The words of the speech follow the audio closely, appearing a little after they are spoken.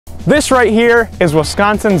This right here is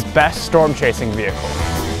Wisconsin's best storm chasing vehicle.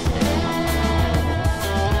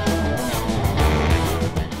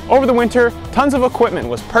 Over the winter, tons of equipment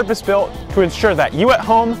was purpose-built to ensure that you at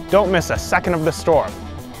home don't miss a second of the storm.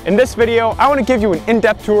 In this video, I want to give you an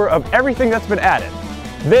in-depth tour of everything that's been added.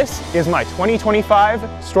 This is my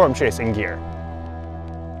 2025 storm chasing gear.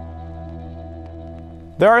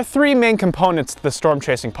 There are three main components to the storm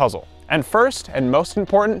chasing puzzle, and first and most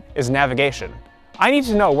important is navigation. I need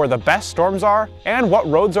to know where the best storms are and what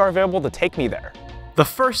roads are available to take me there. The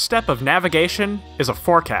first step of navigation is a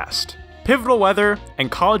forecast. Pivotal Weather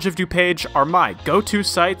and College of DuPage are my go-to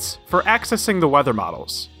sites for accessing the weather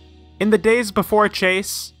models. In the days before a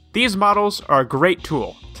chase, these models are a great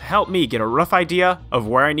tool to help me get a rough idea of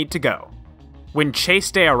where I need to go. When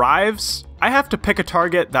chase day arrives, I have to pick a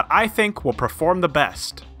target that I think will perform the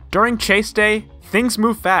best. During chase day, things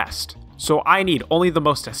move fast, so I need only the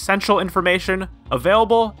most essential information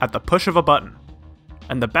available at the push of a button.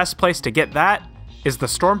 And the best place to get that is the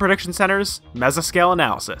Storm Prediction Center's Mesoscale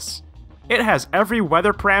Analysis. It has every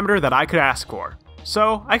weather parameter that I could ask for,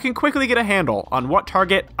 so I can quickly get a handle on what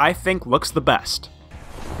target I think looks the best.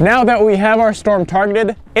 Now that we have our storm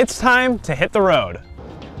targeted, it's time to hit the road.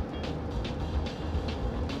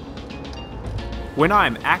 When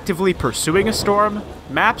I'm actively pursuing a storm,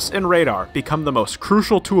 maps and radar become the most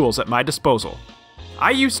crucial tools at my disposal.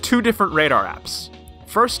 I use two different radar apps.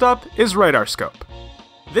 First up is RadarScope.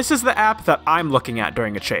 This is the app that I'm looking at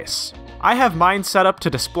during a chase. I have mine set up to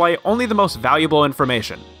display only the most valuable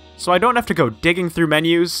information, so I don't have to go digging through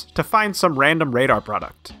menus to find some random radar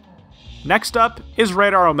product. Next up is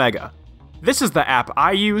RadarOmega. This is the app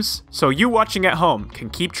I use so you watching at home can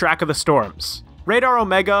keep track of the storms.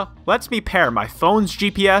 RadarOmega lets me pair my phone's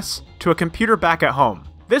GPS to a computer back at home.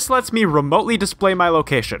 This lets me remotely display my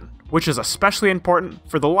location, which is especially important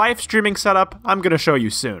for the live streaming setup I'm going to show you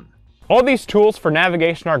soon. All these tools for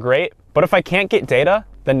navigation are great, but if I can't get data,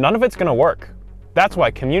 then none of it's going to work. That's why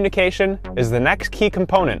communication is the next key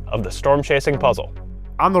component of the storm chasing puzzle.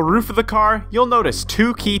 On the roof of the car, you'll notice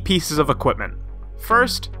two key pieces of equipment.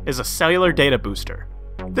 First is a cellular data booster.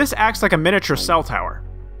 This acts like a miniature cell tower.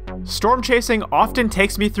 Storm chasing often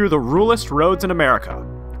takes me through the ruralest roads in America,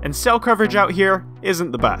 and cell coverage out here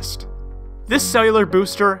isn't the best. This cellular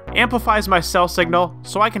booster amplifies my cell signal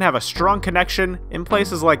so I can have a strong connection in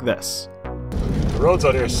places like this. The roads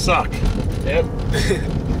out here suck. Yep.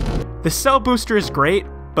 The cell booster is great,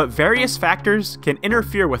 but various factors can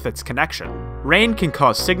interfere with its connection. Rain can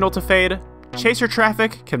cause signal to fade, chaser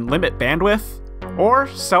traffic can limit bandwidth, or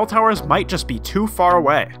cell towers might just be too far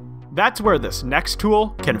away. That's where this next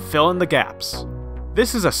tool can fill in the gaps.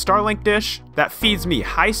 This is a Starlink dish that feeds me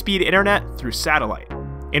high-speed internet through satellite.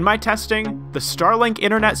 In my testing, the Starlink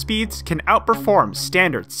internet speeds can outperform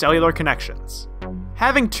standard cellular connections.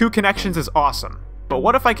 Having two connections is awesome, but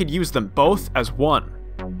what if I could use them both as one?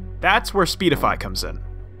 That's where Speedify comes in.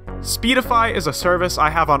 Speedify is a service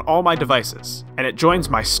I have on all my devices, and it joins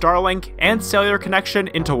my Starlink and cellular connection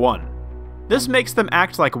into one. This makes them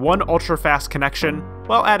act like one ultra-fast connection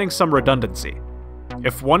while adding some redundancy.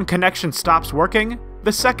 If one connection stops working,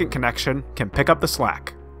 the second connection can pick up the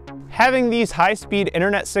slack. Having these high-speed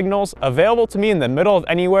internet signals available to me in the middle of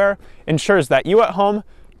anywhere ensures that you at home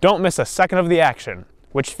don't miss a second of the action,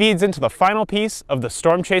 which feeds into the final piece of the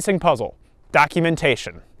storm chasing puzzle,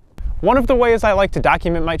 documentation. One of the ways I like to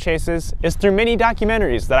document my chases is through mini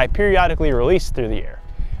documentaries that I periodically release through the year.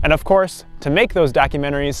 And of course, to make those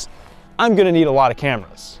documentaries, I'm gonna need a lot of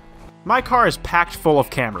cameras. My car is packed full of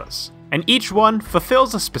cameras, and each one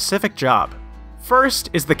fulfills a specific job. First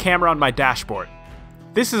is the camera on my dashboard.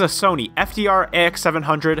 This is a Sony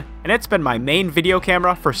FDR-AX700, and it's been my main video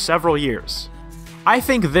camera for several years. I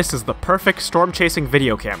think this is the perfect storm chasing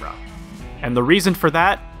video camera. And the reason for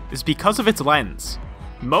that is because of its lens.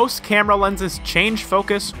 Most camera lenses change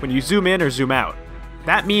focus when you zoom in or zoom out.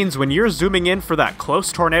 That means when you're zooming in for that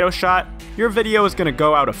close tornado shot, your video is going to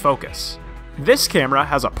go out of focus. This camera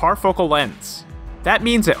has a parfocal lens. That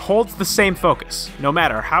means it holds the same focus, no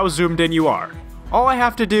matter how zoomed in you are. All I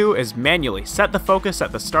have to do is manually set the focus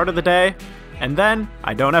at the start of the day, and then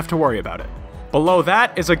I don't have to worry about it. Below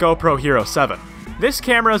that is a GoPro Hero 7. This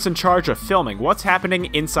camera is in charge of filming what's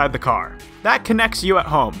happening inside the car. That connects you at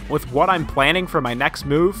home with what I'm planning for my next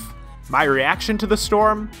move, my reaction to the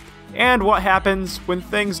storm, and what happens when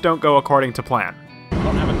things don't go according to plan. I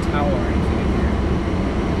don't have a towel or anything in here,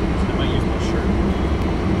 so I might use my shirt.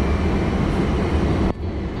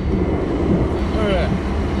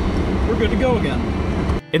 Alright, we're good to go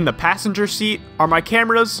again. In the passenger seat are my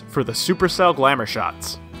cameras for the Supercell glamour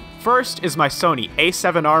shots. First is my Sony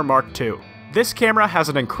A7R Mark II. This camera has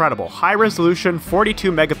an incredible high-resolution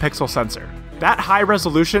 42 megapixel sensor. That high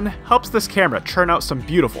resolution helps this camera churn out some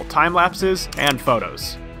beautiful time lapses and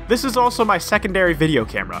photos. This is also my secondary video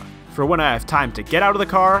camera, for when I have time to get out of the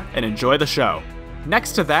car and enjoy the show.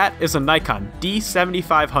 Next to that is a Nikon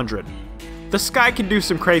D7500. The sky can do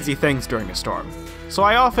some crazy things during a storm, so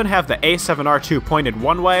I often have the A7R II pointed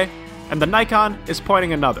one way, and the Nikon is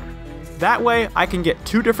pointing another. That way, I can get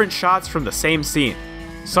two different shots from the same scene.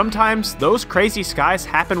 Sometimes, those crazy skies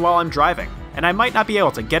happen while I'm driving, and I might not be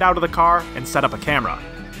able to get out of the car and set up a camera.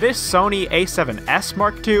 This Sony A7S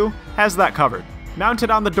Mark II has that covered.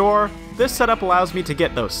 Mounted on the door, this setup allows me to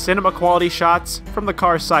get those cinema quality shots from the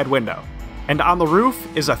car's side window. And on the roof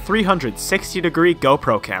is a 360-degree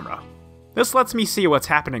GoPro camera. This lets me see what's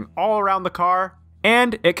happening all around the car,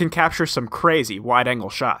 and it can capture some crazy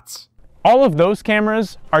wide-angle shots. All of those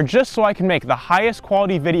cameras are just so I can make the highest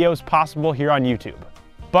quality videos possible here on YouTube.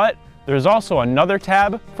 But there's also another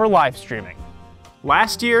tab for live streaming.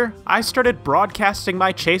 Last year, I started broadcasting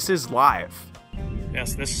my chases live.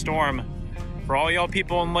 Yes, this storm, for all y'all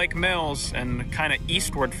people in Lake Mills and kind of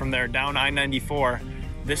eastward from there down I-94,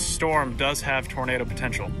 this storm does have tornado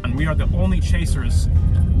potential. And we are the only chasers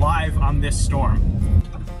live on this storm.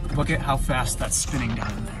 Look at how fast that's spinning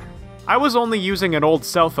down there. I was only using an old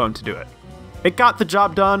cell phone to do it. It got the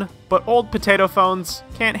job done, but old potato phones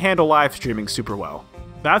can't handle live streaming super well.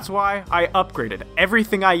 That's why I upgraded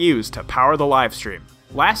everything I use to power the live stream.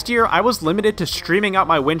 Last year, I was limited to streaming out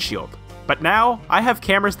my windshield, but now I have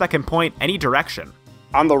cameras that can point any direction.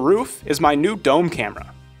 On the roof is my new dome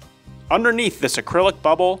camera. Underneath this acrylic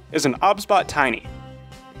bubble is an OBSbot Tiny.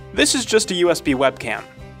 This is just a USB webcam,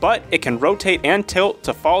 but it can rotate and tilt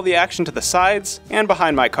to follow the action to the sides and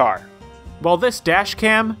behind my car. While this dash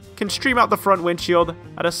cam can stream out the front windshield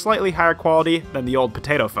at a slightly higher quality than the old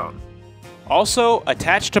potato phone. Also,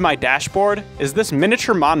 attached to my dashboard is this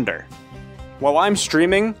miniature monitor. While I'm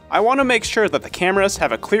streaming, I want to make sure that the cameras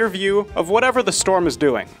have a clear view of whatever the storm is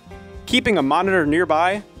doing. Keeping a monitor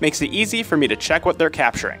nearby makes it easy for me to check what they're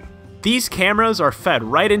capturing. These cameras are fed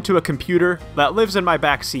right into a computer that lives in my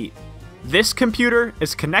back seat. This computer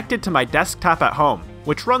is connected to my desktop at home,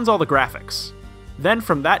 which runs all the graphics. Then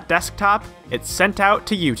from that desktop, it's sent out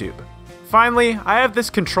to YouTube. Finally, I have this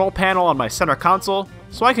control panel on my center console,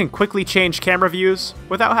 so I can quickly change camera views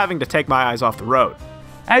without having to take my eyes off the road.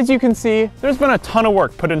 As you can see, there's been a ton of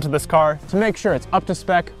work put into this car to make sure it's up to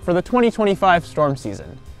spec for the 2025 storm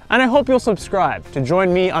season. And I hope you'll subscribe to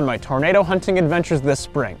join me on my tornado hunting adventures this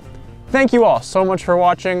spring. Thank you all so much for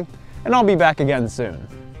watching, and I'll be back again soon.